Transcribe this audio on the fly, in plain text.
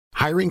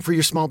Hiring for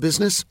your small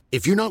business?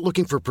 If you're not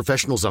looking for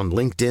professionals on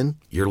LinkedIn,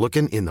 you're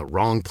looking in the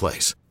wrong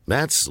place.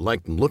 That's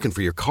like looking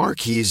for your car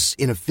keys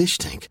in a fish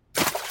tank.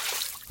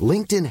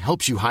 LinkedIn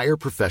helps you hire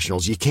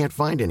professionals you can't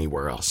find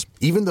anywhere else,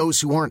 even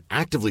those who aren't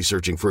actively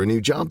searching for a new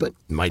job but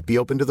might be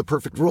open to the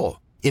perfect role.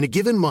 In a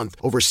given month,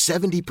 over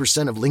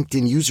 70% of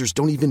LinkedIn users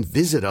don't even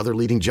visit other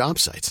leading job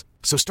sites.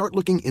 So start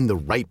looking in the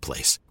right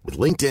place. With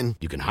LinkedIn,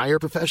 you can hire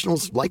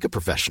professionals like a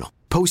professional.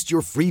 Post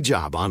your free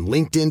job on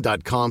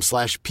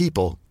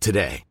linkedin.com/people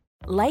today.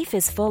 Life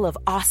is full of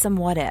awesome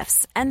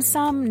what-ifs, and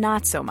some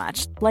not so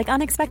much, like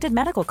unexpected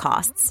medical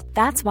costs.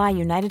 That's why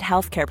United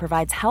Healthcare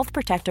provides Health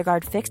Protector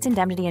Guard fixed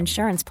indemnity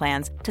insurance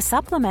plans to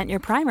supplement your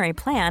primary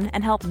plan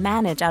and help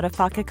manage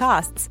out-of-pocket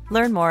costs.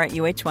 Learn more at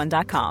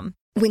uh1.com.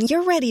 When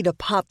you're ready to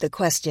pop the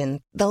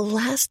question, the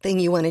last thing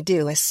you want to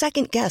do is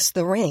second-guess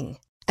the ring.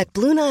 At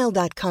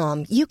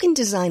BlueNile.com, you can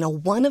design a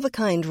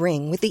one-of-a-kind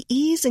ring with the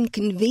ease and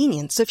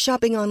convenience of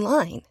shopping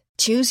online.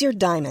 Choose your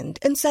diamond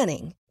and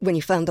setting. When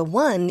you find the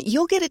one,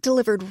 you'll get it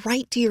delivered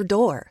right to your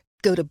door.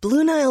 Go to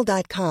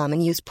BlueNile.com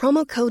and use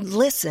promo code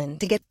LISTEN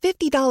to get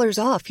 $50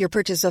 off your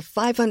purchase of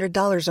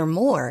 $500 or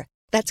more.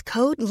 That's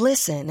code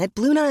LISTEN at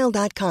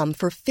BlueNile.com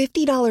for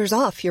 $50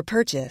 off your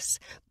purchase.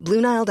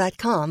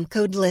 BlueNile.com,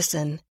 code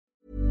LISTEN.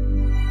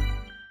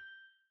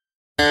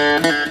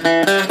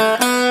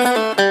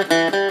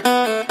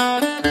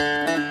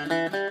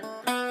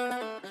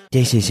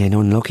 This is an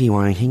unlucky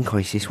one, I think,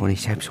 because this one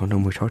is episode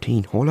number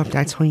 13. Hold up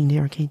that sign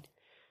there again.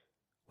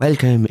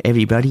 Welcome,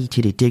 everybody,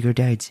 to the Digger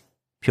Dads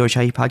Pure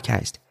Shy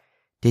Podcast.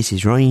 This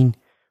is Ryan.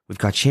 We've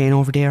got Shane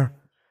over there.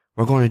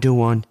 We're going to do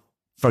one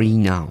for you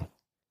now.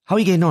 How are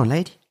you getting on,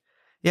 lad?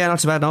 Yeah, not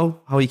so bad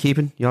now. How are you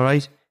keeping? You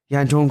alright? Yeah,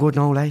 I'm doing good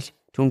now, lad.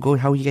 Doing good.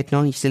 How are you getting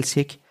on? You still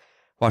sick?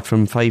 What,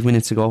 from 5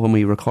 minutes ago when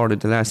we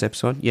recorded the last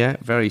episode? Yeah,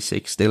 very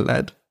sick still,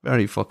 lad.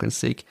 Very fucking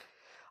sick.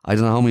 I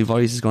don't know how my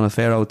voice is going to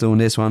fare out doing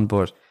this one,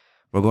 but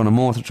we're going to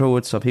motor through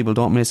it so people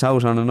don't miss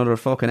out on another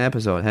fucking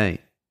episode, hey?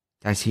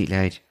 That's it,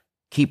 lad.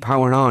 Keep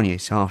powering on, you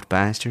soft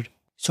bastard.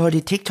 So the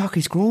TikTok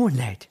is growing,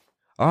 lad.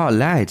 Oh,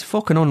 lad, it's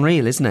fucking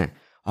unreal, isn't it?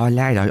 Oh,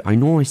 lad, I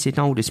noticed it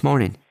now this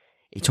morning.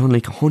 It's on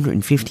like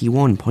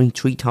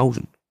 151.3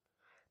 thousand.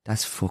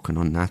 That's fucking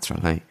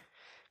unnatural, hey?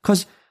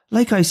 Because,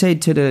 like I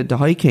said to the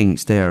High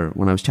Kings there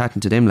when I was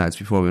chatting to them lads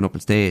before we went up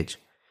on stage,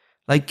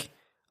 like,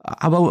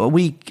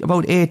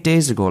 about 8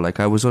 days ago, like,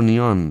 I was only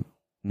on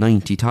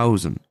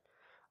 90,000.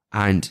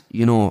 And,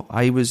 you know,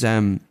 I was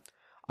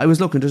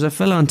looking, there's a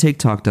fella on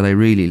TikTok that I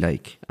really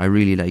like,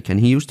 and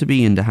he used to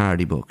be in the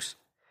Hardy books.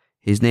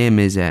 His name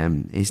is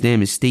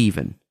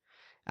Stephen,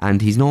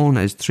 and he's known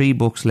as 3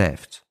 Books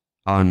Left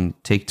on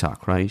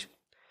TikTok, right?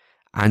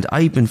 And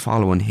I've been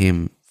following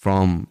him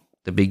from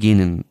the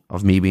beginning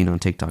of me being on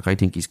TikTok. I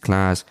think he's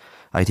class,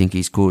 I think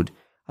he's good.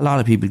 A lot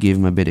of people give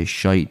him a bit of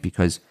shite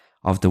because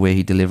of the way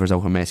he delivers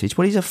out a message,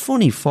 but he's a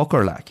funny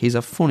fucker, like, he's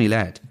a funny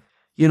lad.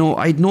 You know,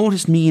 I'd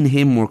noticed me and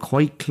him were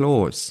quite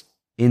close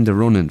in the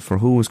running for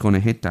who was going to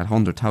hit that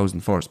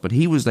 100,000 first. But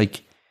he was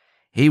like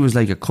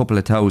a couple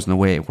of thousand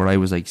away, where I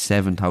was like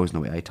 7,000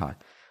 away. I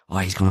thought, oh,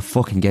 he's going to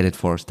fucking get it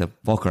first, the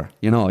fucker.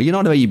 You know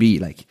the way you be,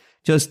 like,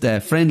 just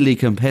friendly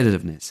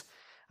competitiveness.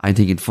 I'm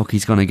thinking, fuck,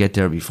 he's going to get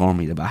there before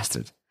me, the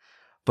bastard.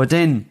 But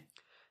then,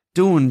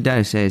 doing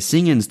that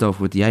singing stuff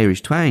with the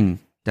Irish twang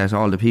that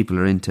all the people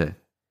are into,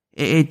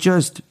 it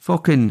just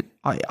fucking,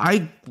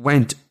 I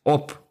went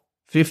up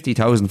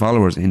 50,000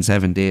 followers in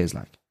 7 days,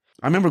 like.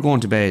 I remember going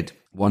to bed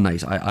one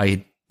night. I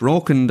had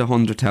broken the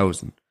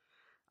 100,000,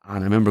 and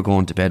I remember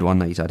going to bed one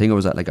night. I think it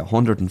was at like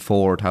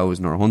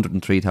 104,000 or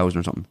 103,000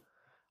 or something.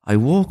 I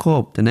woke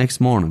up the next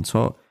morning,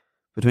 so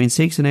between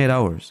 6 and 8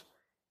 hours,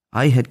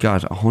 I had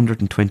got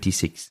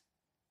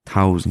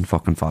 126,000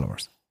 fucking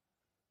followers.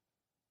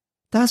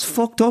 That's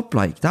fucked up,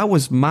 like. That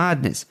was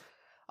madness.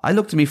 I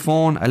looked at my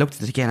phone, I looked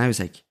at it again, I was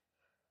like,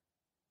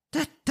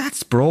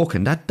 That's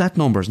broken. That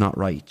number's not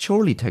right.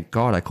 Surely to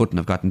God I couldn't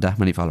have gotten that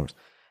many followers.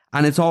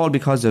 And it's all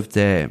because of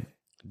the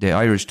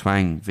Irish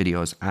twang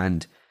videos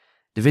and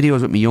the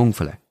videos with me young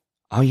fella.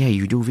 Oh yeah,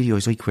 you do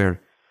videos like where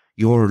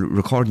you're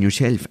recording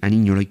yourself and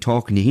then you're like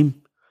talking to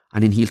him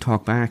and then he'll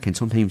talk back, and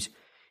sometimes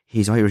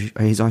his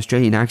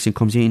Australian accent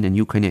comes in and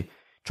you kind of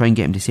try and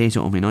get him to say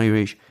something in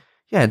Irish.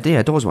 Yeah,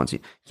 those ones.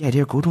 Yeah,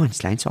 they're good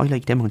ones, lads. I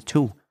like them ones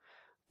too.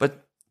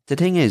 But the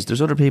thing is,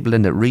 there's other people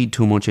then that read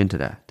too much into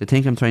that. They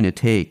think I'm trying to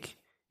take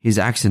his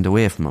accent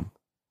away from him.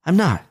 I'm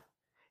not.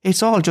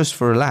 It's all just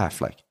for a laugh,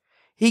 like.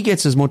 He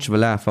gets as much of a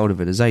laugh out of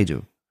it as I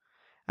do.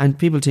 And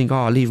people think,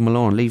 oh, leave him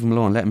alone,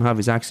 let him have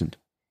his accent.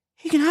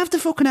 He can have the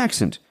fucking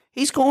accent.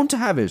 He's going to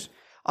have it.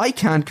 I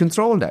can't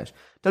control that.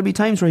 There'll be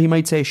times where he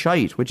might say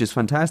shite, which is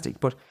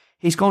fantastic, but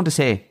he's going to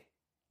say,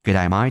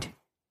 "G'day, mate.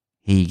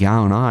 He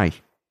gone, aye.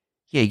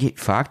 Yeah, get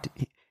fucked."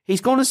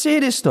 He's going to say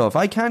this stuff.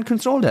 I can't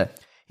control that.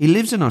 He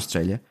lives in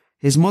Australia.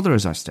 His mother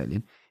is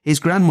Australian. His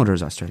grandmother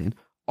is Australian.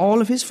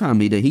 All of his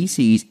family that he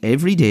sees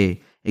every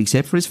day,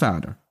 except for his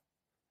father,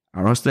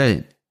 are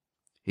Australian.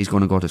 He's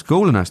going to go to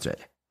school in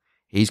Australia.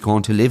 He's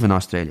going to live in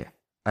Australia.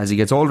 As he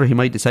gets older, he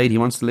might decide he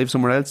wants to live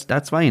somewhere else.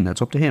 That's fine.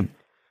 That's up to him.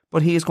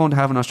 But he is going to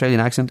have an Australian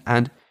accent,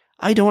 and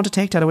I don't want to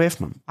take that away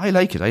from him. I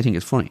like it. I think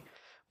it's funny.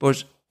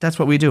 But that's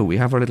what we do. We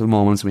have our little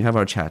moments and we have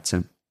our chats.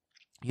 And,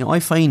 I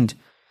find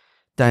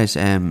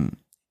that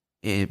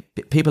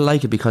people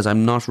like it because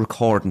I'm not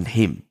recording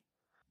him.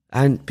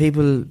 And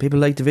people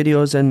like the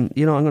videos, and,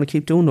 I'm going to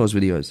keep doing those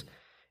videos.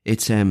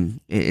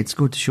 It's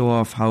good to show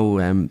off how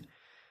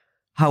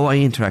I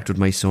interact with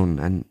my son,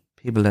 and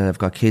people that have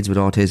got kids with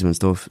autism and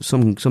stuff.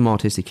 Some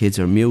autistic kids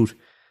are mute.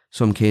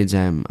 Some kids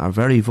are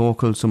very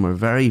vocal. Some are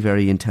very,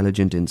 very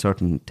intelligent in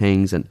certain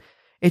things. And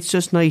it's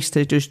just nice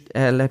to just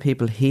let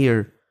people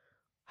hear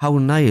how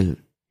Niall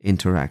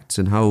interacts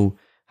and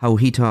how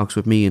he talks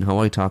with me and how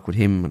I talk with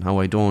him, and how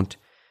I don't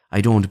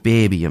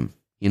baby him.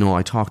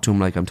 I talk to him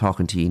like I'm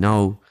talking to you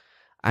now.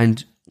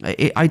 And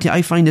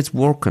I find it's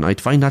working. I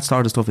find that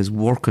sort of stuff is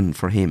working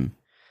for him.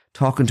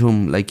 Talking to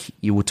him like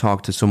you would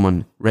talk to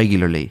someone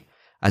regularly,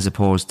 as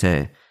opposed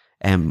to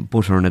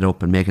buttering it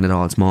up and making it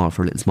all small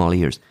for little small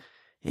ears.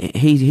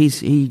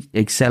 He's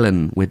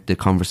excelling with the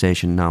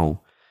conversation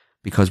now,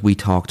 because we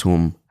talk to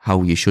him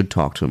how you should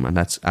talk to him, and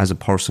that's as a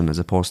person as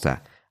opposed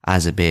to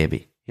as a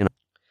baby.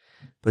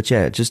 But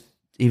yeah, just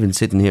even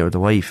sitting here with the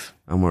wife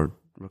and we're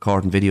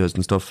recording videos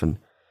and stuff, and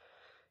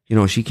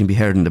she can be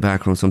heard in the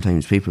background.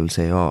 Sometimes people will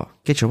say, "Oh,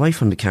 get your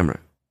wife on the camera.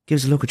 Give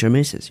us a look at your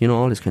missus."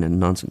 All this kind of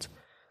nonsense.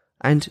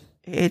 And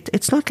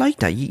it's not like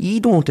that. You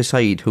don't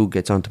decide who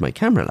gets onto my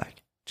camera,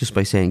 like, just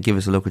by saying, "Give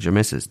us a look at your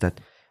missus," that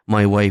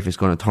my wife is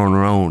going to turn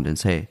around and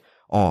say,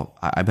 "Oh,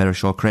 I better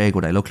show Craig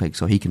what I look like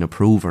so he can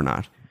approve or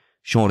not.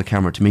 Show the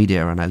camera to me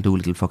there and I'll do a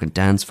little fucking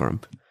dance for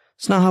him."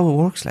 It's not how it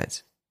works,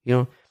 lads.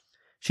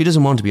 She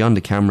doesn't want to be on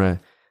the camera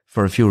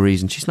for a few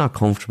reasons. She's not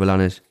comfortable on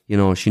it.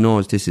 She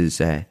knows this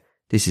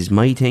is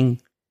my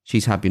thing.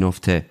 She's happy enough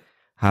to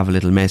have a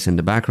little mess in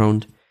the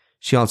background.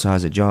 She also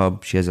has a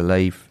job. She has a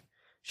life.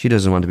 She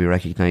doesn't want to be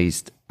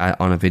recognised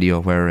on a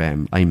video where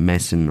I'm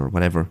messing or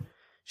whatever.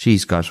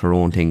 She's got her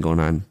own thing going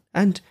on.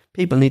 And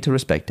people need to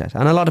respect that.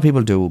 And a lot of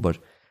people do, but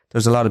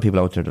there's a lot of people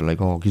out there that are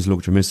like, "Oh, just look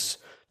at your missus.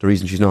 The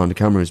reason she's not on the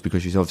camera is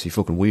because she's obviously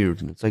fucking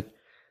weird." And it's like,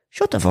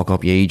 shut the fuck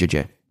up, you idiot,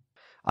 you.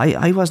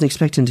 I wasn't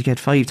expecting to get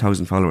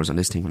 5,000 followers on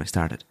this thing when I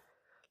started,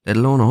 let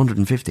alone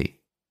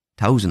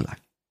 150,000, like.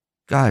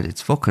 God,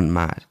 it's fucking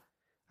mad.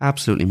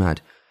 Absolutely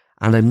mad.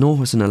 And I'm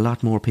noticing a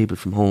lot more people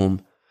from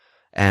home.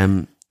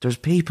 There's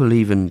people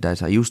even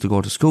that I used to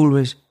go to school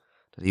with,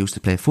 that I used to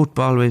play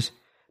football with,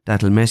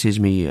 that'll message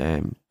me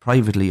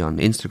privately on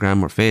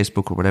Instagram or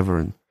Facebook or whatever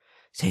and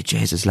say,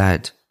 "Jesus,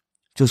 lad,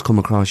 just come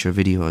across your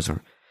videos,"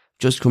 or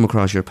 "Just come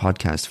across your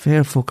podcast.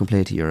 Fair fucking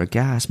play to you. You're a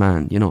gas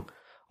man,"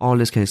 all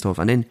this kind of stuff.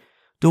 And then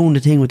doing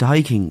the thing with the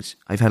hikings,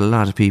 I've had a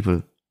lot of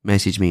people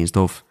message me and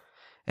stuff,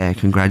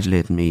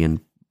 congratulating me and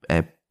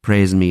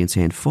praising me and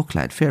saying, "Fuck,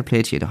 lad, fair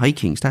play to you. The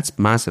hikings, that's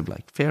massive,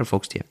 like, fair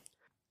fucks to you."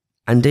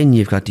 And then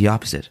you've got the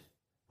opposite,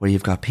 where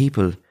you've got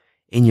people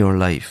in your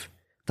life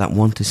that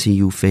want to see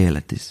you fail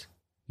at this.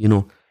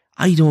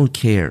 I don't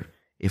care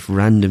if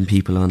random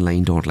people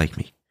online don't like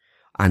me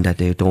and that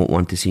they don't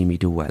want to see me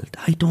do well.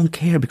 I don't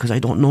care, because I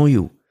don't know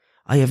you.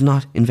 I have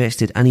not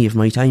invested any of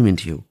my time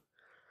into you.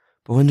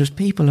 But when there's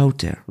people out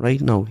there,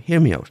 right now, hear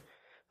me out.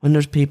 When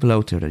there's people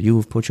out there that you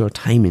have put your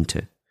time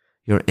into,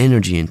 your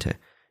energy into,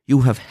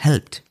 you have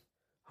helped,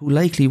 who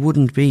likely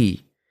wouldn't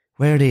be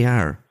where they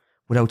are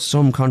without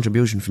some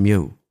contribution from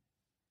you,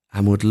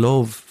 and would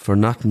love for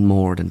nothing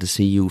more than to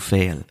see you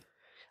fail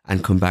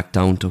and come back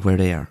down to where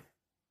they are.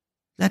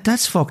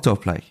 That's fucked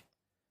up, like.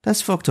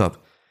 That's fucked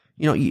up.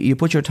 You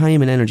put your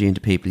time and energy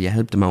into people, you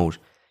help them out,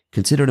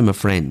 consider them a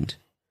friend,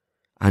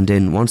 and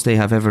then once they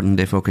have everything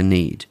they fucking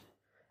need,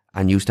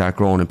 and you start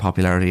growing in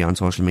popularity on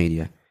social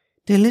media,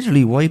 they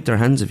literally wipe their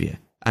hands of you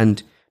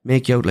and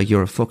make you out like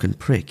you're a fucking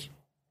prick.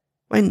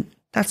 When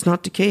that's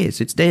not the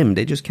case. It's them.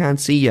 They just can't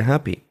see you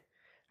happy.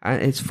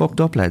 And it's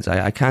fucked up, lads.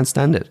 I can't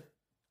stand it.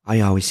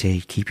 I always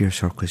say, keep your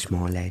circle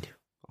small, lad.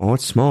 Oh,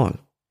 it's small.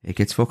 It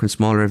gets fucking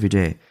smaller every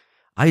day.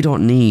 I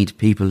don't need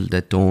people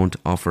that don't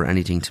offer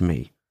anything to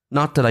me.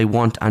 Not that I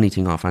want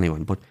anything off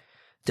anyone, but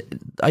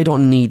I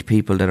don't need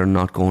people that are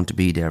not going to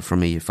be there for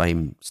me if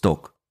I'm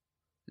stuck.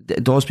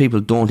 Those people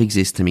don't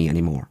exist to me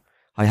anymore.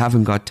 I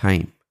haven't got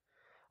time.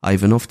 I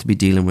have enough to be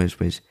dealing with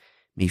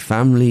me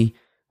family,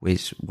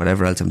 with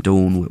whatever else I'm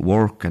doing, with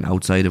work and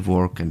outside of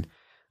work. And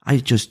I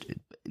just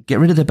get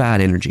rid of the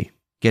bad energy.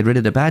 Get rid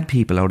of the bad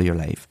people out of your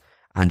life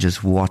and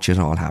just watch it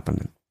all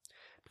happening.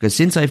 Because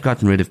since I've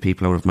gotten rid of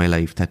people out of my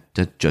life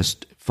that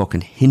just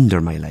fucking hinder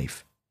my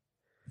life,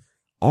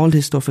 all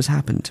this stuff has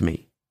happened to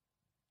me.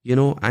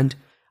 And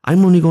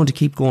I'm only going to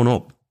keep going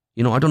up.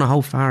 I don't know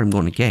how far I'm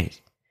going to get,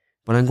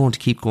 but I'm going to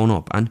keep going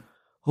up. And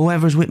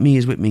whoever's with me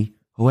is with me.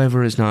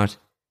 Whoever is not,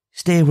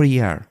 stay where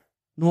you are.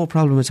 No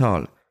problem at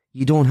all.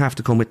 You don't have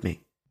to come with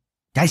me.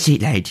 That's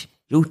it, lad.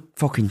 You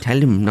fucking tell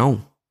them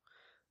no.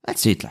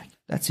 That's it, like.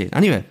 That's it.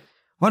 Anyway,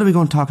 what are we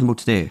going to talk about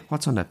today?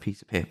 What's on that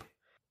piece of paper?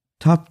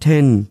 Top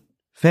 10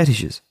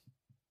 fetishes.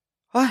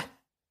 What?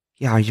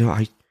 Yeah,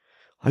 I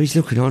was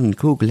looking on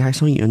Google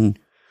last night and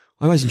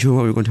I wasn't sure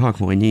what we were going to talk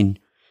about, and then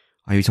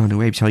I was on the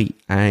website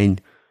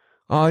and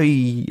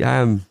I,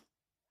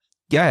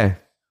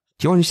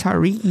 Do you want to start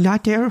reading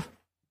that there?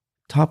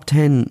 Top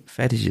 10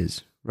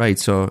 fetishes. Right,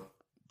 so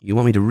you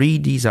want me to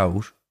read these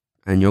out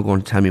and you're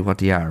going to tell me what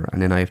they are,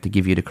 and then I have to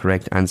give you the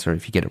correct answer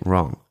if you get it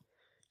wrong.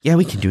 Yeah,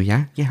 we can do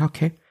that. Yeah,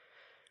 okay.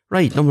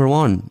 Right, number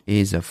 1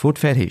 is a foot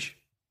fetish.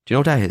 Do you know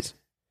what that is?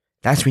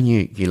 That's when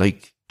you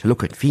like to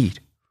look at feet.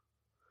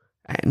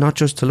 Not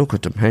just to look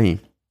at them, hey.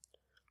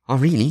 Oh,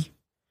 really?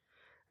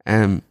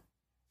 The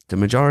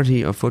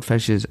majority of foot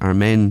fetishes are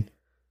men,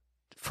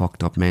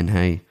 fucked up men,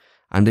 hey.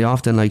 And they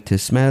often like to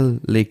smell,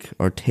 lick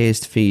or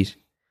taste feet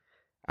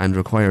and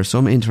require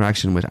some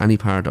interaction with any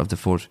part of the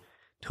foot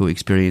to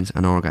experience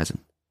an orgasm.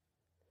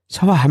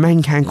 So a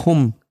man can't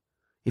come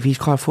if he's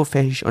called foot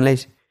fetish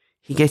unless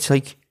he gets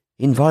like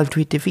involved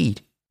with the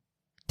feet.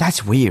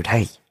 That's weird,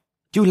 hey.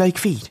 Do you like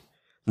feet?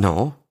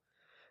 No.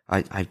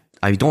 I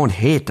don't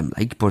hate them,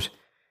 like, but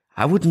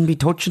I wouldn't be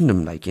touching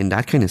them, like, in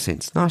that kind of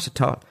sense. Not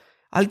at all.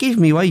 I'll give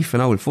me wife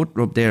an old foot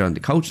rub there on the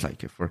couch,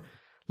 like, if we're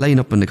lying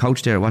up on the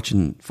couch there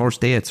watching first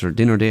dates or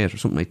dinner date or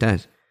something like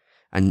that.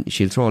 And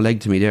she'll throw a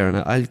leg to me there and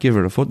I'll give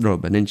her a foot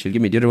rub, and then she'll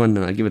give me the other one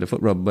and I'll give it a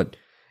foot rub, but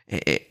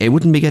it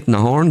wouldn't be getting a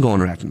horn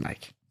going or anything,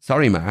 like.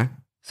 Sorry, ma.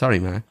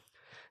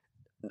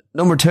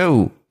 Number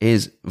 2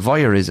 is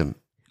voyeurism.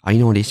 I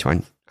know this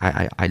one.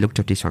 I looked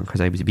up this one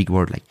because I was a big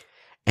word, like.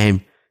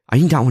 I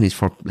think that one is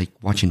for, like,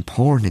 watching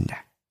porn in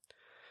there.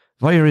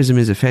 Voyeurism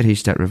is a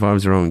fetish that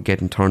revolves around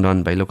getting turned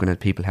on by looking at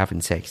people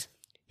having sex.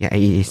 Yeah,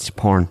 it's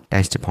porn.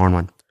 That's the porn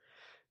one.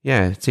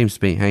 Yeah, it seems to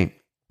be, hey.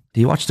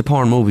 Do you watch the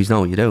porn movies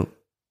now? You do?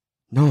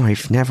 No,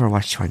 I've never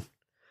watched one.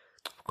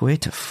 Go away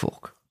to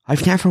fuck.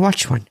 I've never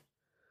watched one.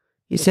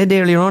 You said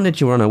earlier on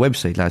that you were on a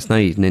website last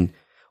night and then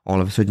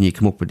all of a sudden you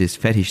come up with this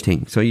fetish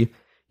thing. So you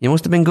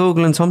must have been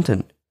Googling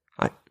something.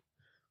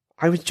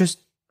 I was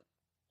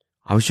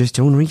just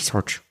doing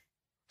research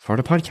for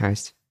the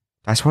podcast.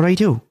 That's what I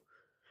do.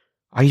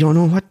 I don't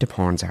know what the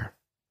porns are.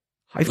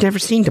 I've never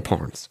seen the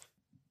porns.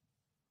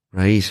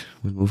 Right,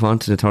 we'll move on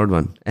to the third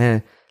one.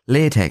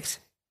 Latex.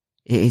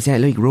 Is that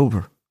like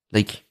rubber?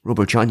 Like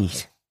rubber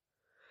johnnies?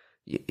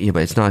 Yeah,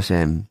 but it's not,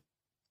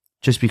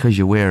 just because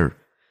you wear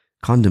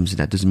condoms,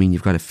 that doesn't mean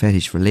you've got a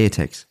fetish for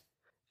latex.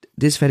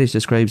 This fetish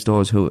describes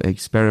those who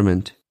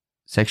experiment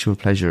sexual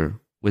pleasure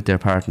with their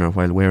partner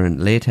while wearing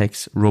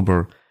latex,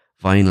 rubber,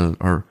 vinyl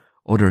or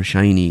other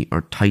shiny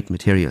or tight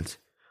materials.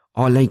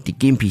 Or like the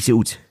gimpy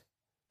suits.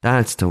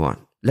 That's the one.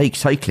 Like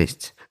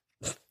cyclists.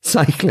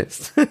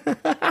 Cyclists.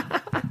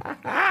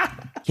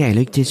 Yeah,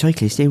 like the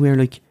cyclists, they wear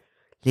like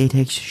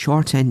latex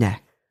shorts and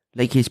that.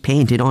 Like it's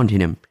painted onto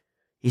them.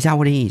 Is that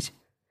what it is?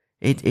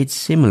 It's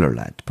similar,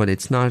 lad, but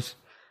it's not,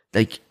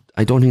 like,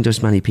 I don't think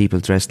there's many people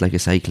dressed like a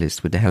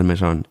cyclist with the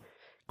helmet on,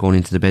 going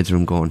into the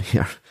bedroom going,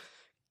 here,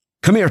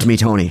 come here to me,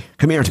 Tony.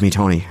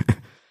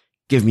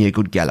 Give me a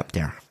good gallop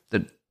there.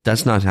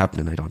 That's not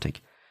happening, I don't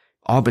think.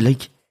 Oh, but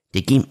like,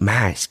 the gimp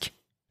mask,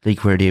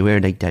 like where they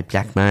wear like that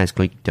black mask,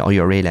 like the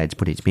IRA lads,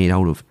 but it's made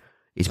out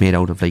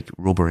of like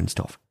rubber and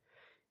stuff.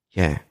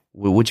 Yeah.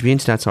 Would you be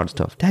into that sort of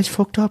stuff? That's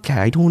fucked up, lad.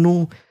 I don't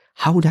know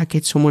how that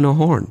gets someone a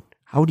horn.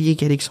 How do you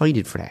get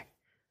excited for that?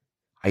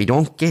 I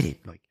don't get it.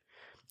 Like,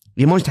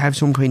 you must have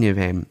some kind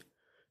of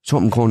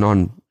something going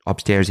on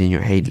upstairs in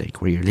your head, like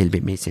where you're a little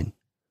bit missing.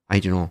 I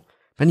don't know.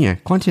 But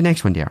anyway, go on to the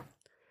next one there.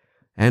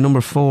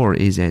 Number 4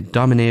 is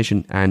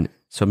domination and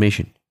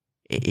submission.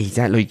 Is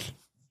that like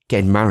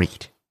getting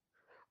married?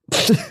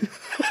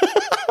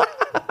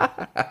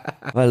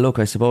 Well, look,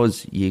 I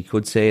suppose you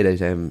could say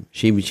that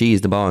she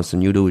is the boss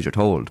and you do as you're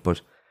told, but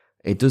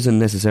it doesn't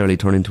necessarily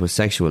turn into a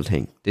sexual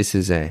thing. This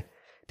is a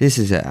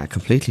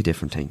completely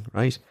different thing,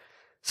 right?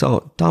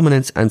 So,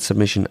 dominance and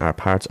submission are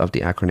parts of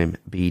the acronym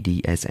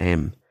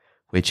BDSM,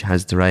 which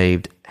has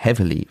derived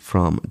heavily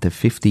from the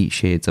 50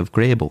 Shades of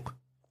Grey book.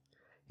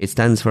 It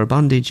stands for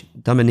bondage,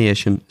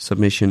 domination,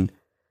 submission,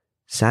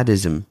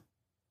 sadism.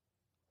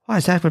 What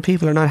is that where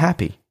people are not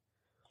happy?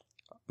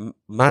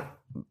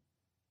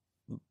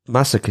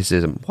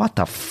 Masochism. What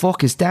the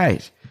fuck is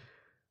that?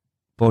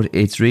 But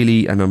it's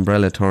really an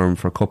umbrella term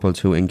for couples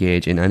who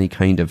engage in any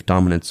kind of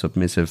dominant,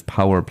 submissive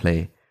power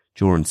play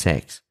during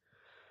sex.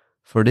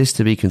 For this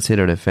to be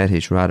considered a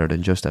fetish rather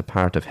than just a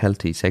part of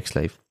healthy sex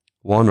life,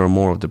 one or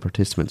more of the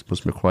participants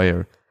must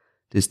require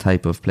this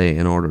type of play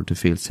in order to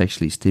feel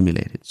sexually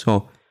stimulated.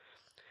 So,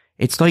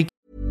 it's like...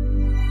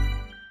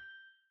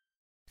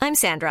 I'm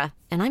Sandra,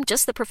 and I'm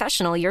just the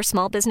professional your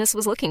small business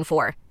was looking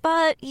for.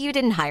 But you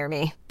didn't hire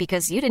me,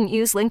 because you didn't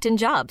use LinkedIn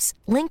Jobs.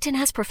 LinkedIn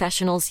has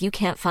professionals you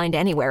can't find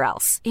anywhere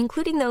else,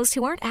 including those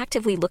who aren't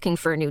actively looking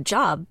for a new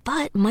job,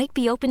 but might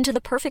be open to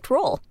the perfect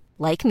role,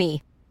 like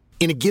me.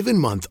 In a given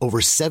month, over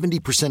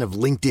 70% of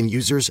LinkedIn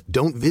users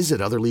don't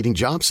visit other leading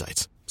job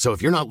sites. So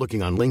if you're not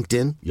looking on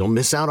LinkedIn, you'll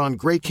miss out on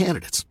great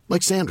candidates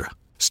like Sandra.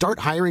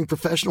 Start hiring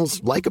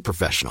professionals like a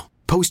professional.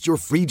 Post your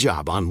free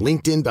job on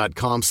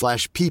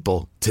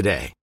linkedin.com/people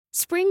today.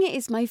 Spring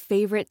is my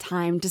favorite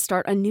time to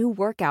start a new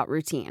workout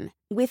routine.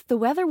 With the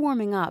weather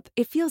warming up,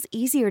 it feels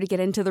easier to get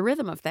into the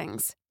rhythm of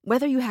things.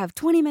 Whether you have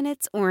 20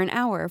 minutes or an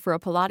hour for a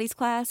Pilates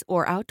class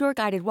or outdoor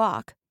guided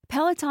walk,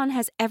 Peloton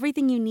has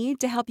everything you need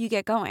to help you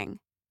get going.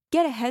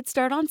 Get a head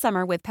start on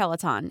summer with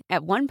Peloton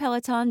at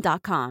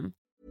onepeloton.com.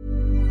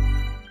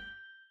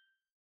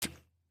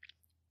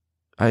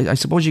 I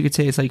suppose you could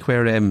say it's like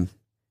where,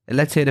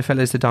 let's say the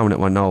fella's the dominant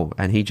one now,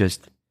 and he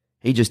just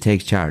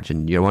takes charge,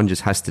 and your one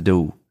just has to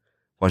do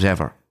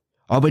whatever.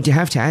 Oh, but you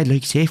have to add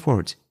like safe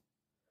words.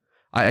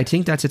 I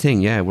think that's a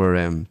thing, yeah, where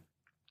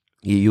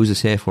you use a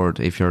safe word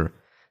if you're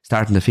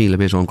starting to feel a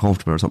bit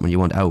uncomfortable or something you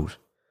want out.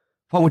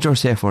 What would your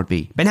safe word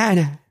be?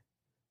 Banana.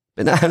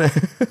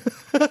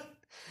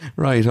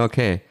 Right,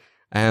 okay.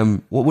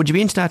 Would you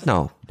be into that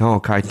now? No,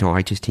 Cart, no,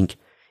 I just think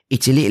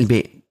it's a little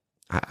bit,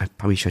 I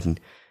probably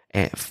shouldn't,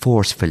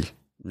 forceful.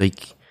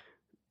 Like,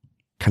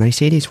 can I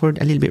say this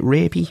word? A little bit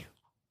rapey?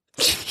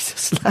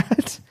 Jesus,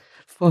 lad.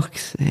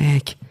 Fuck's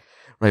sake.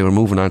 Right, we're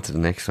moving on to the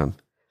next one.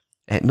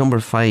 Number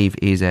 5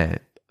 is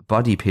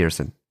body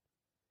piercing.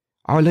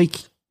 Or like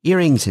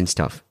earrings and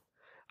stuff.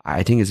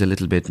 I think it's a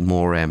little bit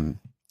more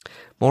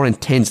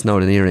intense now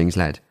than earrings,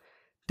 lad.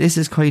 This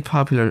is quite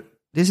popular.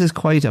 This is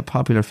quite a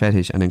popular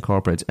fetish and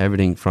incorporates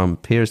everything from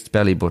pierced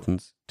belly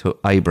buttons to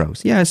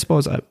eyebrows. Yeah, I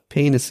suppose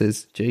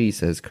penises,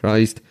 Jesus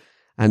Christ,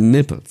 and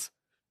nipples.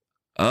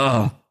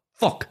 Oh,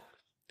 fuck.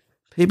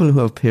 People who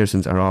have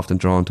piercings are often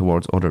drawn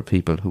towards other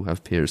people who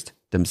have pierced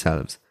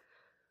themselves.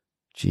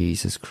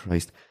 Jesus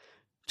Christ.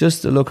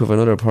 Just the look of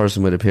another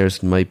person with a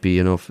piercing might be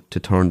enough to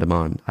turn them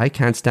on. I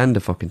can't stand the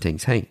fucking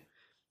things, hey.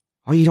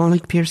 Oh, you don't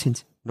like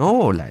piercings?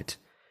 No, lad.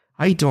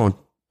 I don't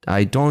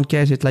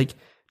get it. Like,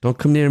 don't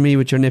come near me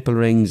with your nipple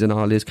rings and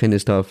all this kind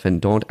of stuff,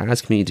 and don't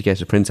ask me to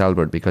get a Prince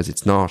Albert because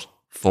it's not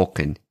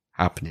fucking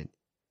happening.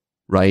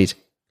 Right?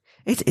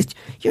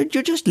 You're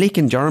just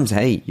licking germs,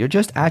 hey. You're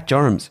just at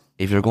germs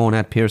if you're going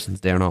at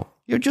piercings there now.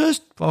 You're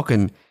just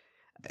fucking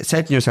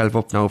setting yourself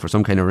up now for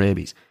some kind of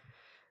rabies.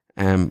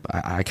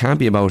 I can't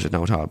be about it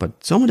now at all,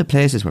 but some of the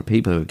places where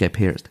people get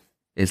pierced,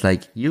 it's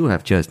like you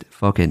have just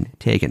fucking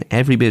taken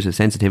every bit of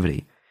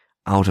sensitivity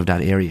out of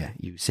that area,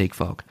 you sick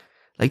fuck.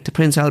 Like the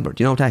Prince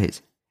Albert, you know what that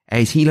is?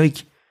 Is he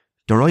like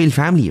the royal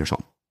family or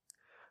something?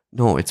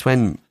 No, it's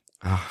when,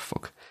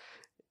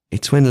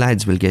 it's when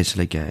lads will get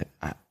like a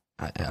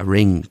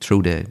ring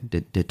through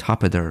the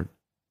top of their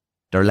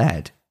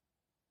lad.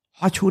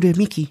 Oh, through the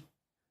Mickey.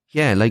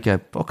 Yeah, like a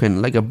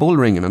bull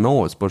ring in a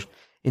nose, but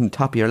in the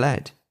top of your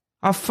lad.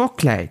 Oh,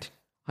 fuck, lad.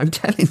 I'm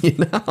telling you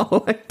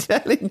now. I'm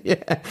telling you.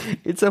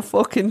 It's a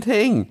fucking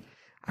thing.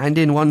 And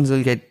then ones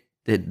will get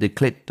the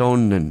clit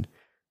done and...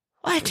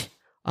 What?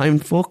 I'm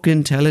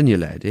fucking telling you,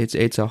 lad.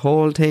 It's a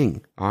whole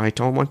thing. I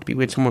don't want to be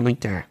with someone like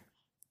that.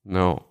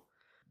 No.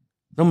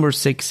 Number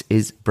 6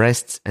 is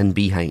breasts and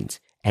behinds.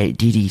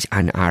 Diddies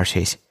and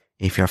arses,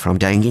 if you're from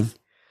Dangan.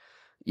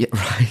 Yeah,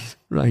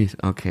 right,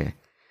 okay.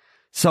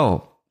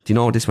 So, do you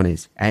know what this one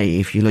is?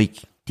 If you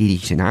like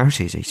diddies and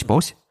arses, I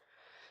suppose.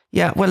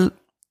 Yeah, well,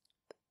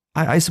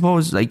 I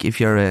suppose, like, if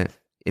you're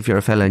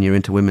a fella and you're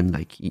into women,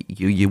 like,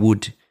 you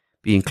would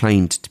be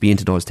inclined to be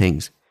into those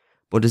things.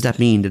 But does that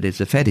mean that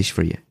it's a fetish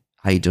for you?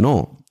 I don't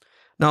know.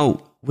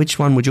 Now, which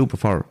one would you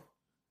prefer?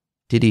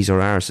 Diddies or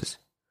arses?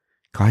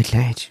 God,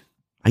 lad,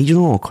 I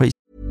don't know, Christ.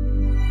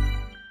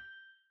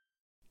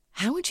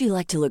 How would you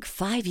like to look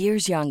 5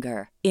 years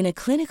younger? In a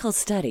clinical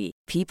study,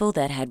 people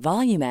that had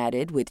volume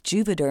added with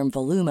Juvederm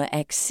Voluma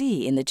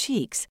XC in the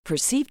cheeks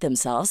perceived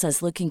themselves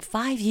as looking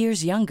 5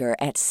 years younger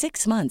at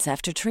 6 months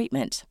after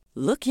treatment.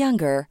 Look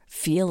younger,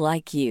 feel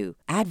like you.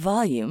 Add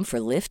volume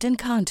for lift and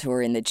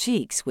contour in the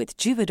cheeks with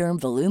Juvederm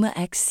Voluma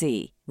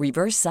XC.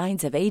 Reverse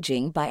signs of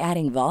aging by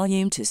adding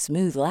volume to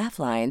smooth laugh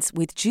lines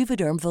with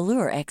Juvederm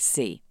Volure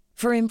XC.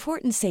 For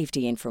important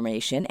safety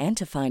information and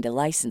to find a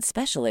licensed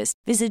specialist,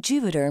 visit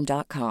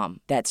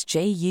Juvederm.com. That's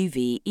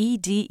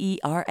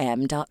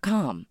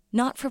JUVEDERM.com.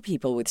 Not for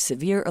people with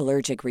severe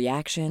allergic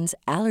reactions,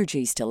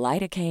 allergies to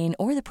lidocaine,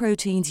 or the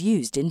proteins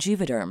used in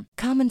Juvederm.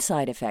 Common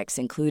side effects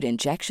include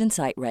injection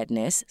site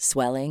redness,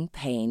 swelling,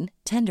 pain,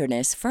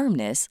 tenderness,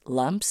 firmness,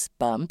 lumps,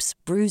 bumps,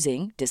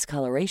 bruising,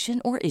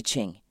 discoloration, or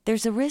itching.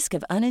 There's a risk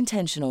of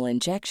unintentional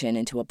injection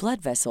into a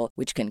blood vessel,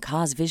 which can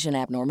cause vision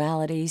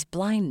abnormalities,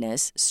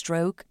 blindness,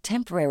 stroke,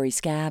 temporary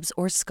scabs,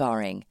 or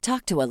scarring.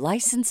 Talk to a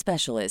licensed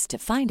specialist to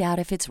find out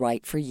if it's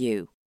right for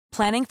you.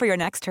 Planning for your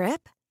next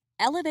trip?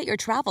 Elevate your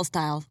travel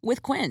style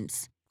with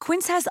Quince.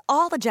 Quince has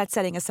all the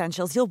jet-setting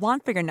essentials you'll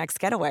want for your next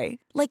getaway,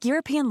 like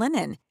European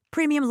linen,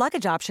 premium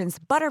luggage options,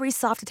 buttery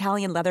soft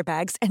Italian leather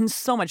bags, and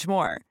so much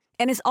more.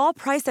 And is all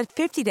priced at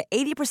 50 to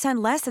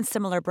 80% less than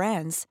similar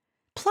brands.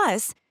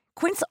 Plus,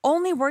 Quince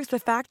only works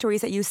with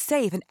factories that use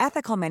safe and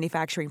ethical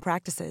manufacturing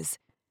practices.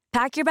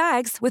 Pack your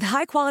bags with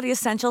high-quality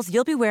essentials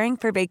you'll be wearing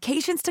for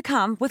vacations to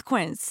come with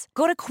Quince.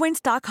 Go to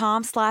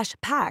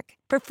quince.com/pack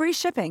for free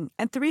shipping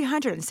and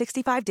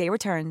 365-day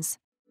returns.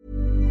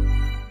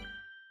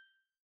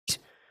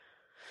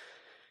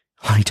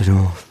 I don't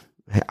know.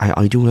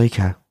 I do like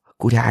a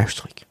good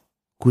arse, like,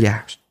 good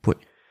arse. But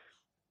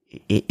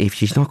if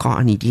she's not got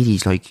any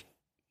diddies, like,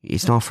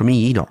 it's not for me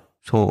either.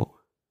 So,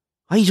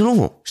 I don't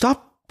know.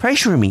 Stop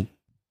pressuring me.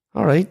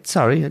 Alright,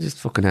 sorry, I just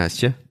fucking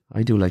asked you.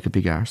 I do like a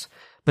big arse.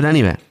 But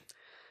anyway,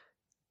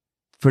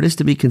 for this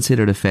to be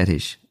considered a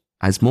fetish,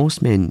 as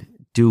most men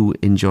do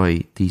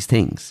enjoy these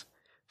things.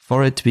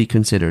 For it to be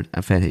considered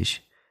a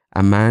fetish,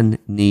 a man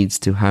needs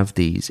to have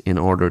these in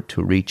order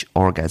to reach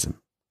orgasm.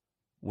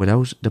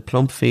 Without the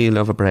plump feel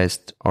of a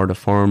breast or the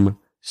firm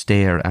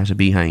stare at a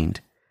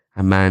behind,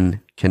 a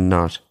man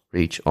cannot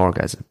reach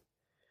orgasm.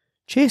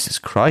 Jesus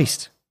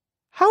Christ.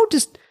 How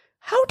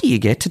do you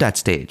get to that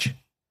stage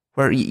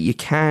where you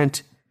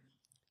can't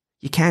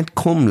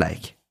come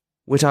like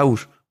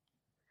without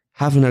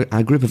having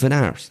a grip of an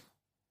arse?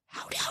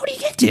 How do you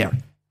get there?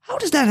 How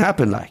does that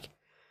happen like?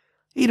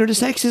 Either the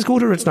sex is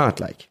good or it's not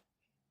like.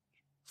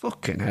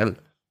 Fucking hell.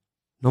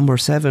 Number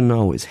 7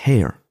 now is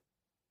hair.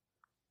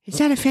 Is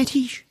that a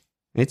fetish?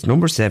 It's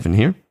number 7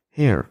 here.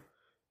 Hair.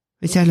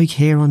 Is that like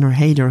hair on her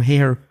head or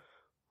hair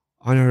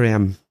on her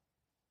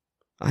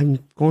I'm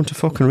going to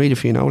fucking read it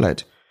for you now,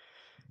 lad.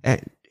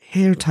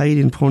 Hair tied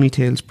in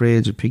ponytails,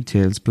 braids or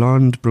pigtails,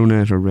 blonde,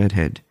 brunette or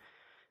redhead.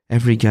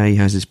 Every guy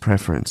has his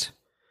preference.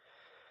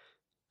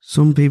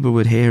 Some people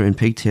with hair and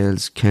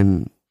pigtails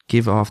can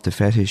give off the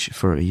fetish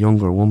for a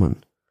younger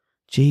woman.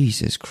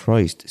 Jesus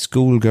Christ,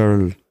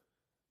 schoolgirl.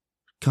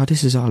 God,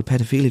 this is all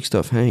pedophilic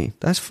stuff, hey?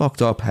 That's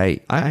fucked up,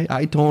 hey?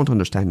 I don't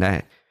understand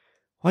that.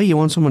 Why you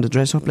want someone to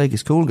dress up like a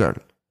schoolgirl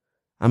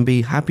and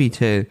be happy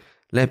to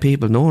let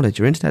people know that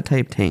you're into that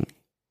type of thing?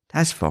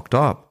 That's fucked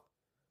up.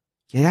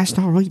 Yeah, that's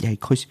not right, like,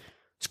 because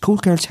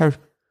schoolgirls are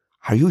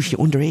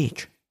usually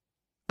underage.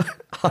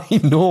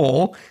 I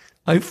know.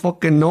 I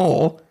fucking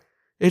know.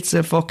 It's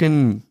a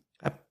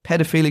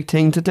pedophilic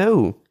thing to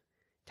do.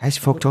 That's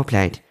fucked up,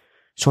 lad.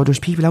 So there's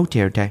people out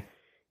there that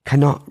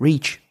cannot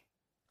reach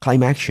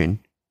climaction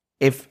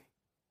if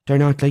they're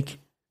not, like,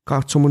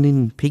 got someone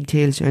in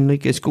pigtails and,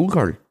 like, a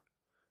schoolgirl.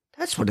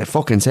 That's what it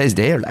fucking says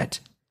there, lad.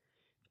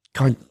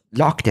 Can't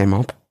lock them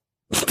up.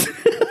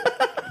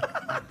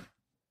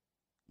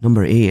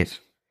 Number 8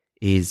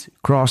 is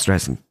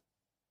cross-dressing.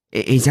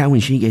 Is that when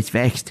she gets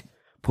vexed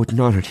putting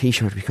on her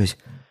t-shirt because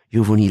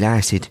you've only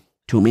lasted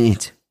 2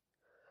 minutes?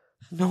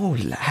 No,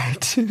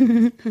 lad.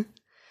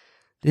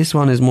 This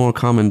one is more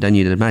common than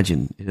you'd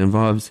imagine. It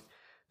involves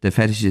the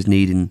fetishes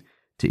needing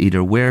to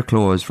either wear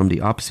clothes from the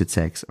opposite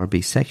sex or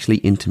be sexually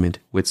intimate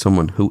with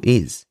someone who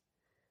is.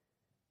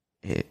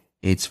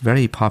 It's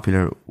very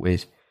popular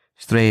with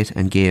straight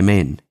and gay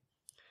men.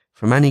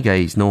 For many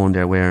guys, knowing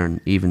they're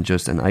wearing even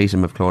just an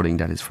item of clothing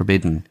that is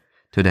forbidden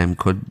to them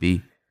could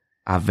be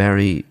a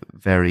very,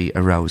 very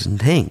arousing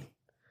thing.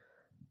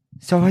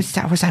 So what's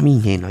that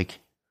mean then? Like,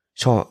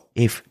 so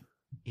if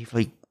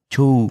like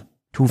two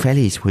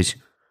fellas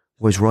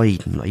was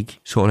riding, like,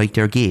 so like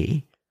they're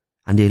gay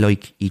and they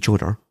like each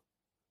other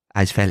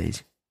as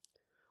fellas,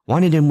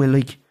 one of them will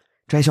like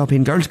dress up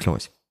in girls'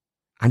 clothes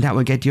and that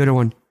will get the other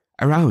one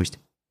aroused.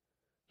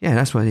 Yeah,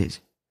 that's what it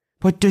is.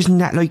 But doesn't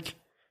that like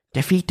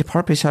defeat the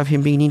purpose of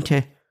him being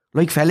into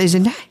like fellas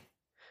and that?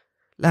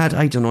 Lad,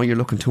 I don't know, you're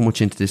looking too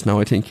much into this now,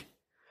 I think.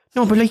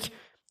 No, but like,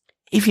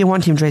 if you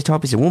want him dressed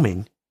up as a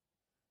woman,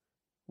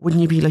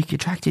 wouldn't you be like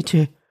attracted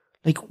to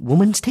like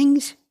woman's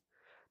things?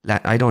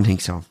 Lad, I don't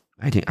think so.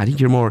 I think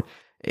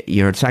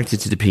you're attracted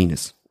to the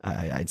penis,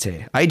 I'd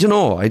say. I don't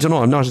know,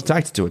 I'm not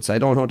attracted to it, so I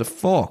don't know the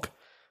fuck.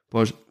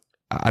 But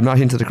I'm not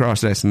into the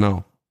cross-dressing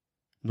now.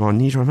 No,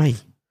 neither am I.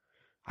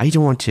 I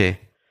don't want to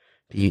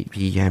be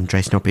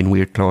dressed up in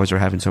weird clothes or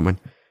having someone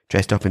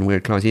dressed up in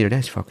weird clothes either.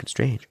 That's fucking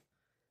strange.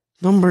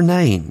 Number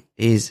 9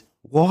 is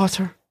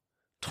water,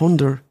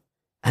 thunder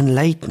and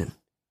lightning.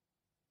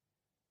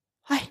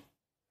 Why?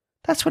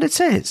 That's what it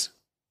says.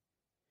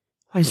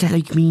 Why does that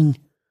like mean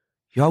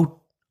you're out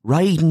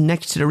riding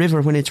next to the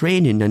river when it's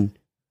raining and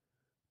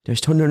there's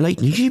thunder and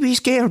lightning? You'd be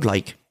scared,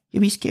 like.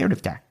 You'd be scared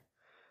of that.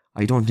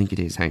 I don't think it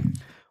is, hang.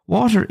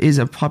 Water is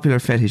a popular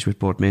fetish with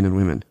both men and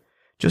women.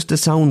 Just the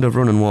sound of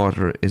running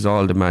water is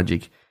all the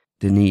magic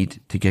they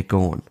need to get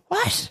going.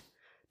 What?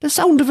 The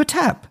sound of a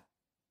tap?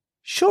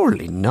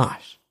 Surely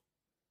not.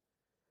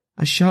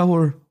 A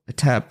shower, a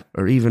tap,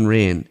 or even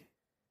rain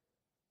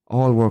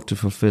all work to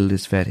fulfill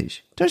this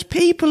fetish. There's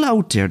people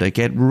out there that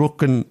get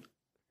rucking,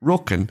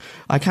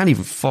 I can't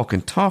even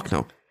fucking talk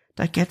now,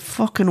 that get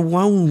fucking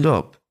wound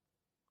up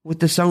with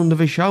the sound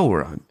of a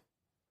shower on.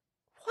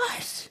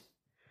 What?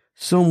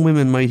 Some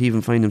women might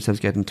even find themselves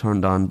getting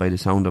turned on by the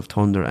sound of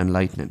thunder and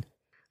lightning.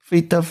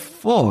 What the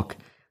fuck?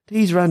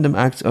 These random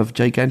acts of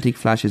gigantic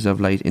flashes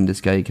of light in the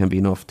sky can be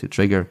enough to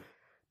trigger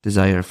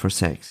desire for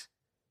sex.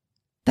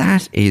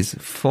 That is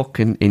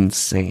fucking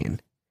insane.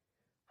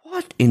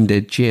 What in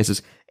the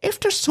Jesus? If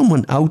there's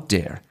someone out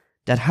there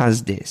that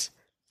has this,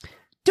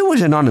 do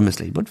it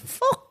anonymously, but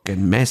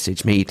fucking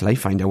message me till I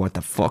find out what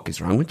the fuck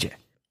is wrong with you.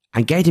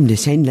 And get them to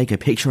send like a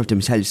picture of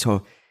themselves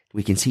so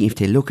we can see if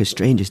they look as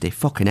strange as they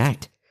fucking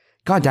act.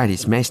 God, that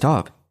is messed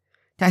up.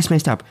 That's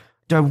messed up.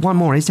 There, one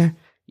more, is there?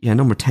 Yeah,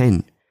 number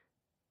 10.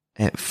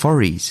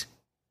 Furries.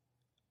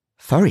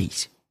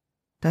 Furries?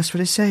 That's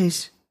what it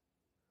says.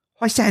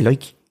 What's that,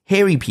 like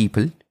hairy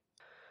people?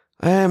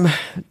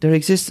 There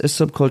exists a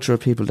subculture of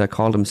people that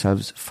call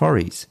themselves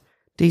furries.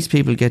 These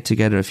people get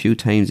together a few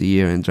times a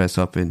year and dress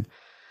up in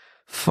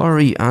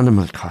furry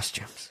animal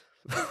costumes.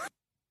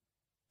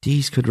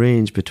 These could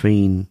range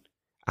between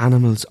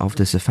animals of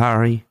the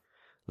safari,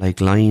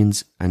 like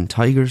lions and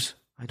tigers.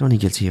 I don't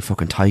think you'll see a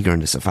fucking tiger in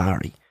the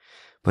safari.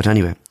 But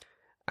anyway,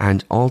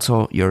 and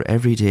also your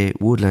everyday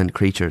woodland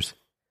creatures.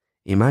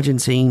 Imagine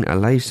seeing a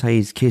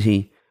life-size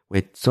kitty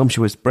with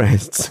sumptuous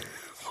breasts.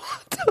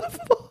 What the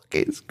fuck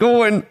is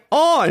going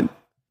on?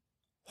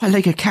 Well,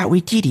 like a cat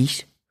with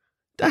titties.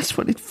 That's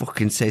what it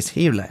fucking says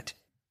here, lad.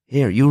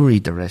 Here, you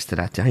read the rest of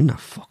that. I'm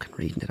not fucking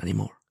reading it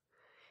anymore.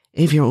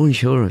 If you're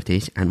unsure of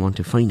this and want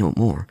to find out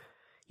more,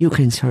 you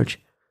can search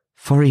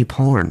furry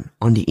porn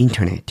on the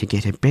internet to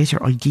get a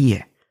better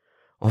idea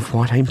of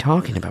what I'm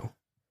talking about.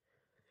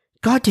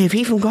 God, they've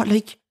even got,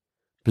 like,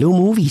 blue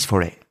movies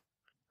for it.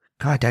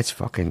 God, that's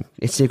fucking...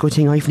 It's a good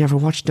thing I've never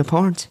watched the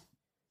porns.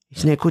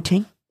 Isn't it a good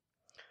thing?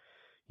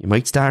 You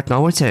might start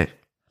now, it's a...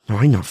 No,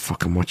 I'm not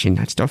fucking watching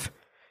that stuff.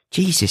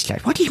 Jesus,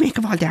 lad, what do you make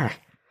of all that?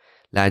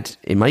 Lad,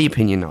 in my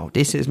opinion now,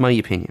 this is my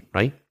opinion,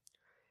 right?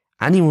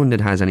 Anyone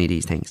that has any of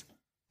these things,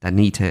 that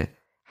need to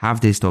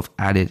have this stuff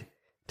added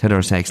to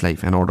their sex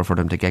life in order for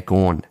them to get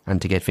going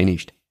and to get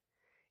finished,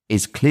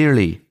 is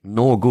clearly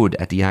no good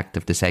at the act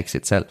of the sex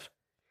itself,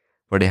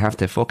 where they have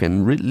to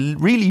fucking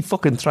really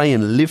fucking try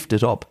and lift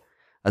it up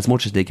as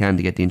much as they can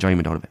to get the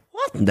enjoyment out of it.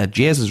 What that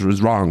Jesus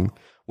was wrong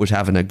with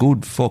having a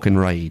good fucking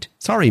ride.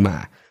 Sorry,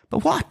 ma,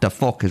 but what the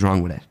fuck is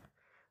wrong with it?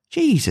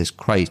 Jesus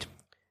Christ.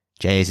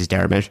 Jesus,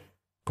 Dermot,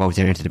 go out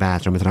there into the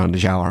bathroom and throw in the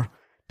shower.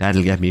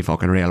 That'll get me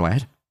fucking real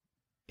wet.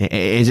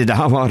 Is it the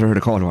hot water or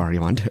the cold water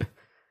you want?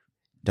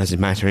 Doesn't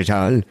matter at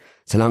all.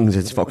 So long as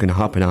it's fucking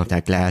hopping off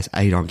that glass,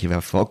 I don't give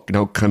a fuck.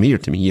 No, come here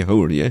to me, you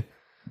whore, you.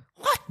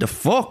 What the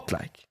fuck,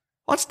 like?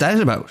 What's that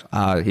about?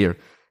 Here.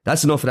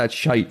 That's enough of that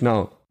shite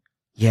now.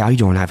 Yeah, I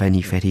don't have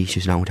any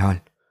fetishes now at all.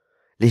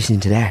 Listening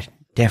to that,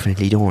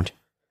 definitely don't.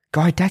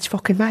 God, that's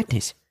fucking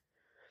madness.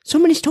 So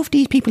many stuff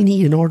these people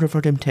need in order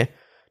for them to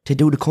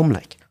do the cum,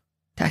 like.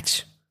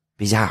 That's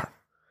bizarre.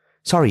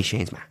 Sorry,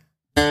 Shane's man.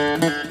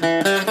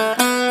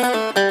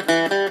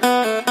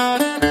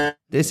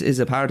 This is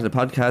a part of the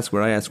podcast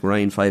where I ask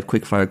Ryan 5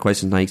 quick-fire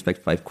questions and I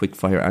expect 5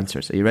 quick-fire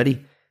answers. Are you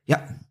ready?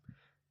 Yeah.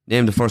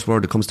 Name the first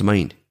word that comes to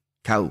mind.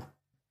 Cow.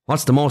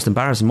 What's the most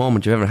embarrassing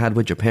moment you've ever had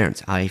with your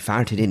parents? I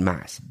farted in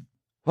mass.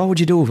 What would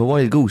you do if a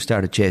wild goose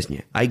started chasing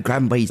you? I'd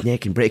grab him by his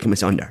neck and break him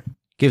asunder.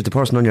 Give the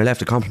person on your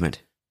left a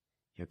compliment.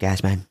 You're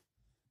gas, man.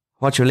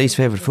 What's your least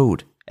favourite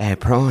food?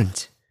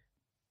 Prawns.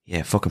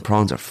 Yeah, fucking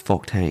prawns are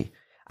fucked, hey?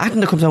 Anything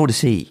that comes out of the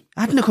sea.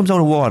 Anything that comes out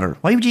of water.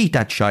 Why would you eat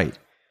that shite?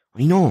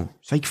 I know.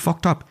 It's like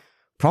fucked up.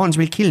 Prawns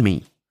will kill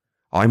me.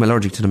 Oh, I'm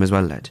allergic to them as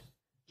well, lad.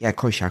 Yeah, of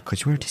course, Shark,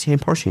 because we're the same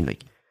person,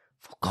 like.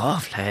 Fuck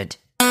off, lad.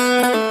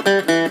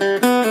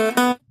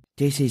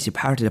 This is a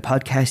part of the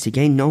podcast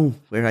again now,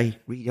 where I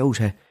read out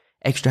an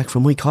extract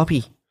from my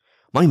copy.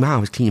 My ma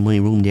was cleaning my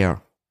room there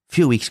a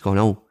few weeks ago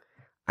now,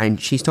 and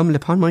she stumbled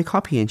upon my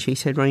copy and she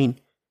said, Ryan,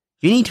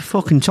 you need to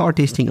fucking sort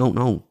this thing out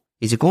now.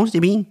 Is it going to the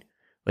bin?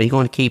 Or are you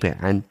going to keep it?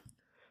 And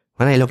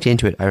when I looked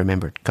into it, I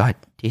remembered, God,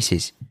 this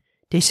is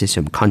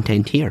some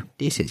content here.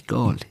 This is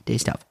gold,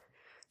 this stuff.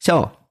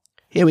 So,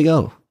 here we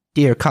go.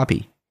 Dear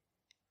copy.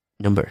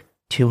 Number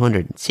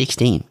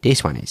 216.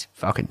 This one is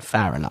fucking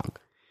far along.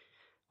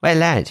 Well,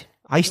 lad,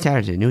 I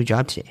started a new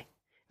job today,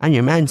 and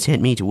your man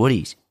sent me to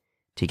Woody's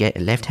to get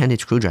a left-handed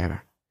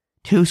screwdriver,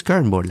 2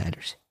 skirting board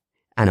ladders,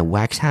 and a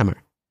wax hammer.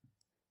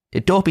 The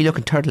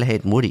dopey-looking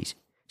turtle-head in Woody's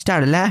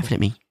started laughing at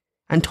me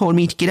and told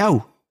me to get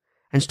out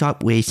and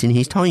stop wasting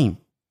his time.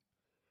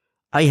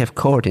 I have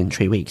court in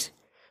 3 weeks.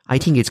 I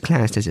think it's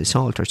classed as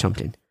assault or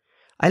something.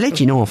 I'll let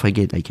you know if I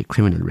get like a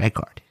criminal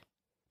record.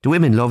 The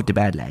women loved the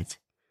bad lads,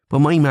 but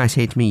my ma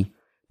said to me,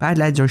 bad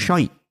lads are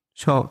shite,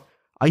 so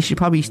I should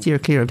probably steer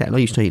clear of that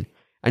lifestyle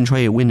and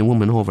try to win a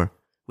woman over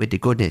with the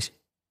goodness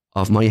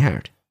of my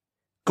heart.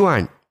 Go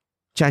on,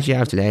 chat you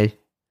after, lad.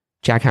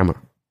 Jackhammer,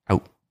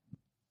 out.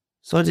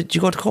 So did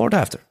you go to court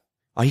after?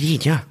 I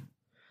did, yeah.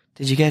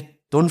 Did you get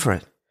done for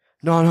it?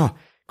 No,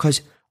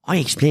 because I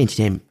explained to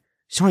them,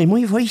 sorry,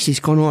 my voice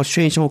is going all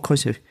strange now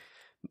because of,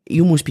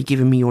 you must be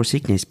giving me your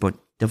sickness, but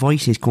the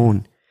voice is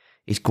gone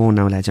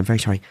now, lads, I'm very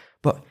sorry.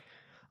 But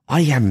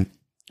I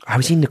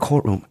was in the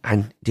courtroom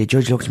and the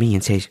judge looked at me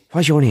and says,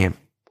 what's your name?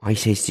 I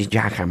says, the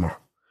Jackhammer.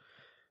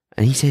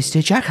 And he says, the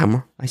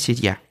Jackhammer? I said,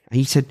 yeah. And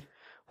he said,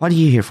 what are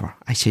you here for?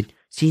 I said,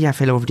 see that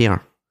fellow over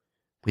there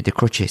with the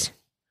crutches?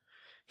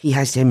 He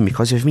has them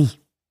because of me.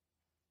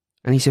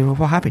 And he said, well,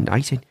 what happened?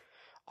 I said,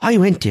 I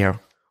went there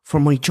for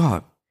my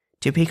job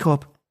to pick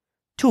up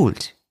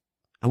tools,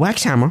 a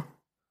wax hammer,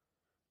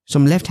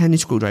 some left-handed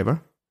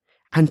screwdriver,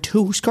 and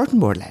 2 skirting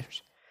board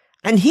ladders.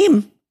 And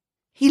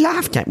he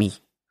laughed at me.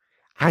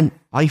 And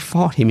I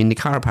fought him in the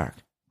car park.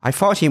 I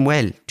fought him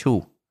well,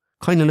 too.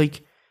 Kind of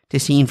like the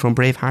scene from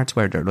Braveheart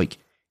where they're like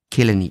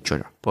killing each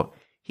other. But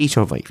he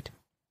survived.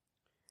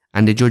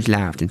 And the judge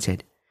laughed and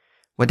said,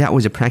 well, that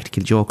was a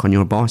practical joke on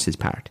your boss's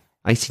part.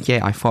 I said,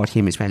 yeah, I fought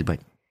him as well, but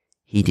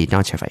he did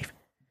not survive.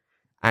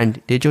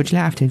 And the judge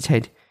laughed and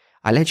said,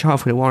 I'll let you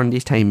off with a warning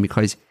this time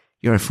because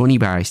you're a funny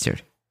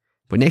bastard.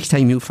 But next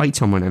time you fight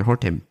someone and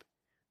hurt them,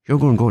 you're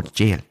going to go to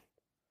jail.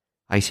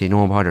 I say,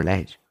 no bother,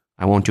 lad.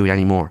 I won't do it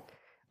anymore.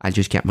 I'll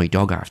just get my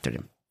dog after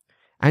them.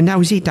 And that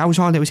was it. That was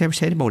all that was ever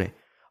said about it.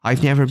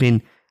 I've never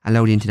been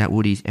allowed into that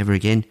Woodies ever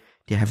again.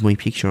 They have my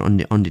picture on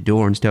the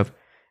door and stuff.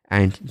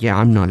 And yeah,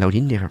 I'm not allowed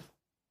in there.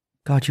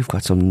 God, you've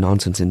got some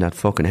nonsense in that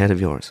fucking head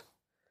of yours.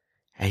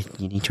 Hey,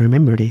 you need to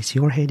remember this.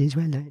 Your head as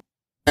well, lad.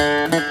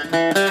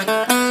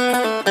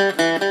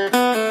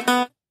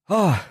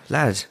 Oh,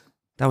 lads,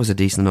 that was a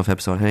decent enough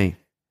episode, hey?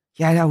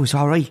 Yeah, that was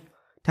alright.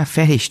 That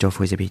fetish stuff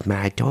was a bit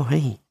mad, though,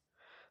 hey?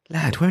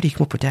 Lad, where did you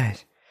come up with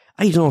that?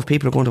 I don't know if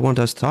people are going to want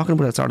us talking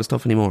about that sort of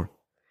stuff anymore.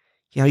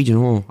 Yeah, I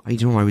don't know.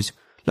 I was,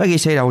 like I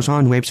said, I was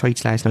on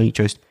websites last night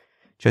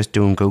just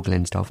doing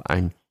Googling stuff,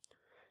 and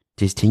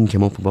this thing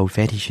came up about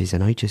fetishes,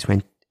 and I just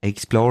went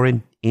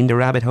exploring in the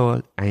rabbit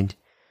hole, and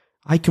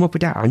I came up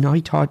with that, and I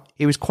thought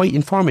it was quite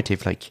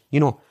informative, like, you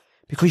know,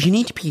 because you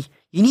need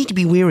to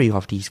be wary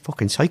of these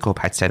fucking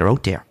psychopaths that are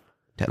out there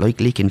that like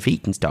licking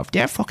feet and stuff.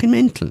 They're fucking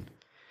mental.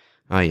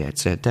 Oh yeah,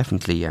 it's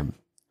definitely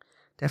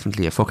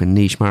a fucking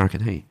niche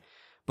market, hey.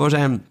 But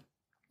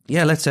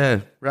yeah, let's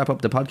wrap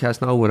up the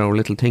podcast now with our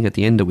little thing at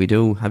the end that we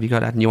do. Have you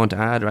got anything you want to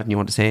add or anything you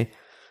want to say?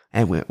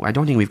 I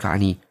don't think we've got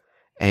any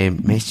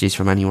messages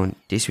from anyone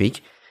this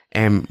week.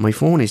 My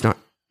phone is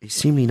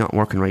seemingly not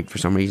working right for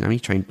some reason. I'm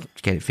trying to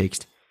get it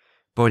fixed.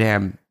 But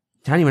to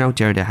anyone out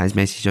there that has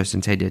messaged us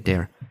and said that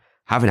they're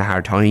having a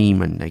hard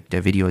time and like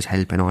their videos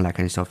help and all that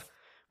kind of stuff,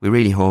 we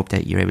really hope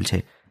that you're able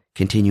to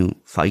continue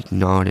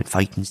fighting on and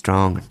fighting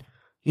strong. And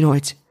you know,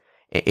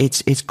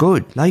 it's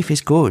good. Life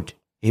is good.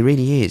 It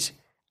really is.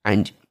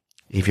 And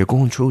if you're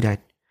going through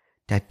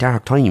that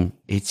dark time,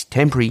 it's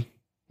temporary.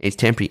 It's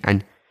temporary,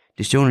 and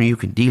the sooner you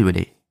can deal with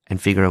it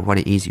and figure out what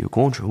it is you're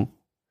going through,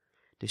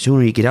 the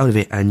sooner you get out of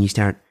it and you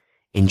start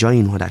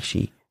enjoying what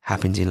actually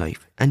happens in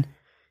life. And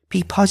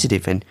be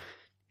positive and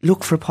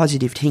look for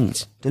positive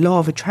things. The law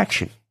of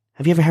attraction.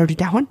 Have you ever heard of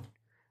that one?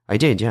 I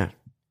did, yeah.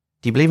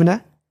 Do you believe in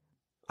that?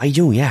 I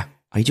do, yeah.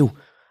 I do.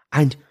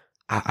 And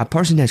a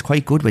person that's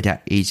quite good with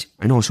that is,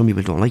 I know some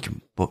people don't like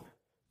him, but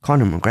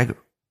Conor McGregor.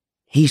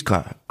 He's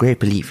got a great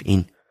belief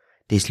in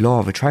this law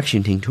of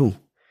attraction thing too.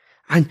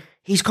 And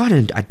he's got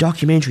a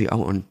documentary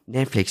out on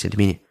Netflix at the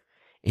minute.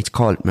 It's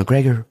called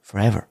McGregor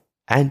Forever.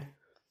 And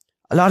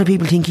a lot of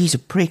people think he's a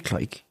prick,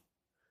 like.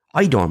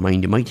 I don't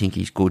mind him. I think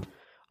he's good.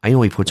 I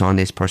know he puts on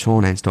this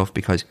persona and stuff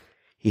because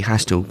he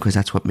has to, because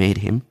that's what made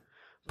him.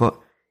 But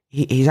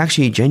he's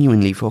actually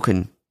genuinely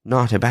fucking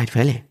not a bad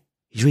fella.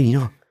 He's really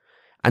not.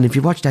 And if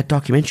you watch that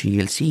documentary,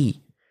 you'll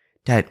see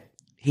that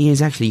he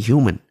is actually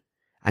human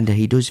and that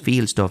he does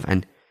feel stuff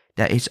and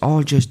that it's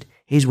all just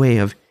his way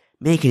of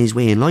making his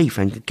way in life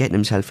and getting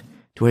himself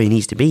to where he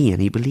needs to be.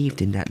 And he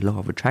believed in that law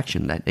of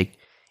attraction, that like,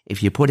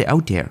 if you put it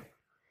out there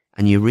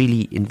and you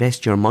really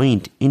invest your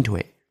mind into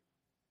it,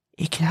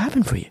 it can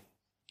happen for you.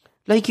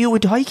 Like you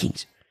with the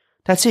hikings.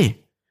 That's it.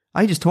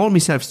 I just told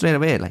myself straight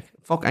away, like,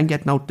 fuck, I'm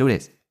getting out to do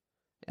this.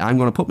 I'm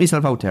going to put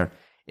myself out there.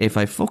 If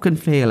I fucking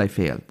fail, I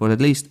fail. But at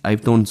least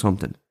I've done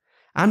something.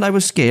 And I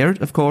was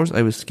scared, of course.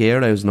 I was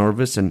scared. I was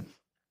nervous and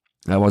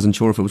I wasn't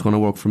sure if it was going to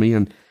work for me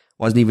and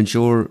wasn't even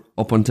sure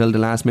up until the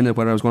last minute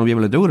whether I was going to be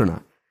able to do it or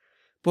not.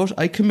 But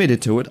I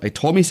committed to it. I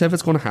told myself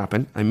it's going to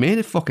happen. I made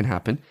it fucking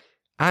happen.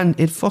 And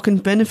it fucking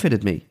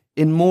benefited me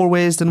in more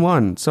ways than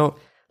one. So,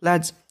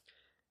 lads,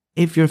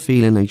 if you're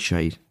feeling like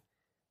shite,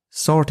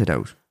 sort it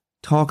out.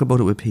 Talk about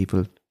it with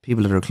people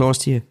that are close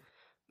to you,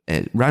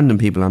 random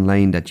people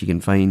online that you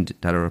can find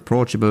that are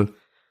approachable.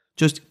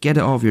 Just get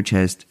it off your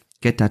chest,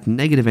 get that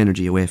negative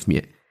energy away from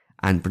you,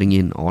 and bring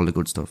in all the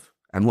good stuff.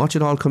 And watch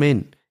it all come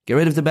in. Get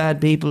rid of the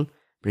bad people,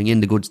 bring in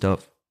the good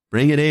stuff.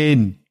 Bring it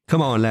in.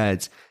 Come on,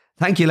 lads.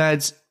 Thank you,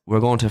 lads. We're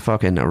going to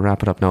fucking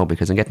wrap it up now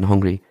because I'm getting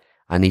hungry.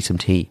 I need some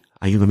tea.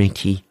 Are you going to make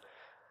tea?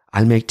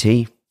 I'll make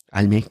tea.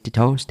 I'll make the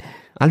toast.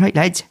 All right,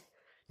 lads.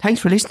 Thanks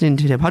for listening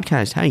to the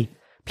podcast. Hi.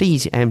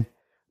 Please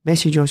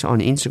message us on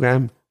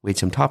Instagram with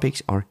some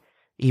topics or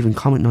even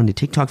comment on the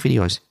TikTok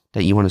videos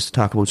that you want us to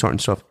talk about certain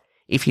stuff.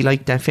 If you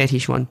like that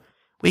fetish one,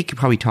 we could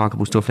probably talk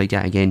about stuff like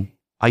that again.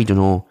 I don't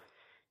know.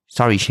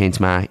 Sorry, Shane's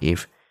ma,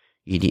 if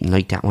you didn't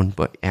like that one.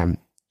 But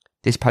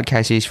this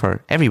podcast is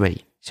for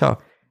everybody. So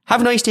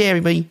have a nice day,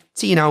 everybody.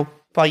 See you now.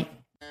 Bye.